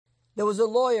There was a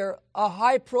lawyer, a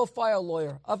high-profile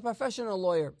lawyer, a professional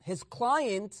lawyer. His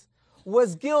client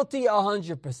was guilty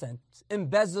 100%.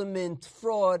 Embezzlement,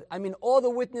 fraud. I mean, all the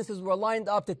witnesses were lined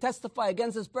up to testify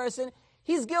against this person.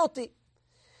 He's guilty.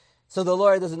 So the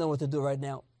lawyer doesn't know what to do right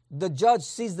now. The judge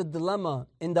sees the dilemma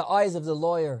in the eyes of the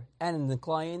lawyer and in the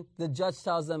client. The judge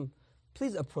tells them,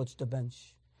 please approach the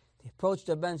bench. They approach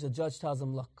the bench. The judge tells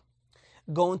them, look,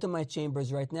 go into my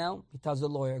chambers right now. He tells the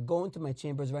lawyer, go into my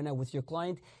chambers right now with your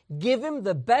client. Give him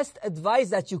the best advice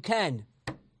that you can.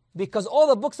 Because all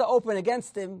the books are open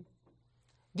against him.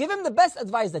 Give him the best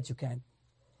advice that you can.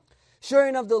 Sure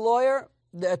enough, the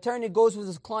attorney goes with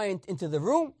his client into the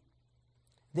room.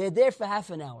 They're there for half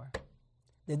an hour.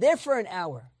 They're there for an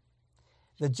hour.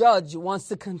 The judge wants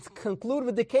to conclude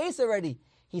with the case already.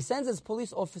 He sends his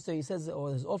police officer, he says,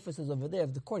 or his officers over there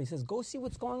of the court, he says, go see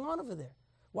what's going on over there.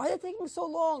 Why are they taking so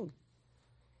long?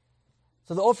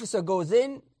 So the officer goes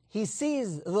in, he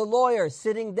sees the lawyer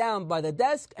sitting down by the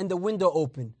desk and the window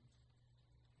open.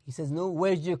 He says, no,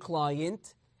 where's your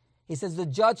client? He says, the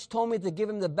judge told me to give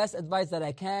him the best advice that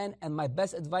I can, and my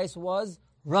best advice was,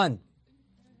 run.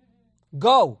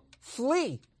 Go,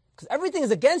 flee, because everything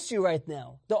is against you right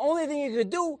now. The only thing you could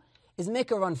do is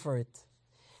make a run for it.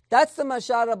 That's the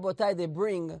mashal Rabotai they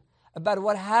bring about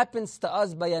what happens to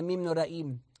us by Yamim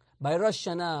Noraim, by Rosh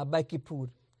Hashanah, by Kippur.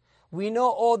 We know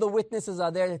all the witnesses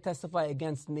are there to testify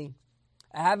against me.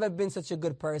 I haven't been such a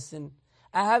good person.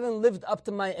 I haven't lived up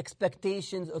to my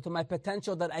expectations or to my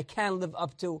potential that I can live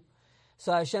up to.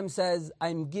 So Hashem says,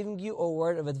 I'm giving you a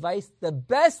word of advice. The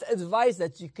best advice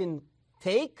that you can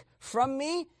take from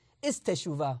me is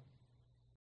teshuvah.